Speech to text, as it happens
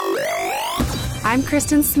I'm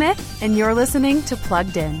Kristen Smith, and you're listening to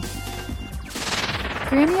Plugged In.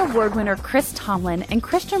 Grammy Award winner Chris Tomlin and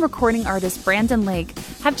Christian recording artist Brandon Lake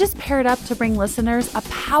have just paired up to bring listeners a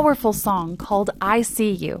powerful song called I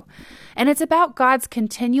See You. And it's about God's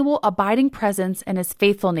continual abiding presence and his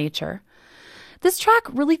faithful nature. This track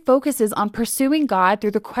really focuses on pursuing God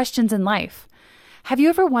through the questions in life. Have you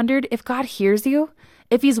ever wondered if God hears you?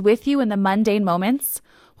 If he's with you in the mundane moments?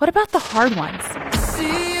 What about the hard ones?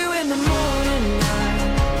 See you in the morning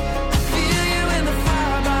light, feel you in the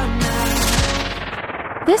fire by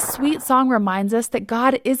night. This sweet song reminds us that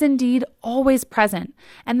God is indeed always present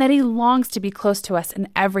and that he longs to be close to us in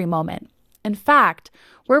every moment. In fact,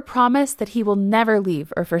 we're promised that he will never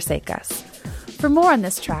leave or forsake us. For more on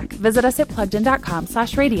this track, visit us at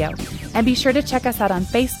pluggedin.com/radio and be sure to check us out on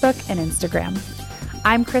Facebook and Instagram.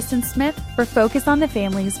 I'm Kristen Smith for Focus on the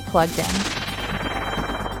Family's Plugged In.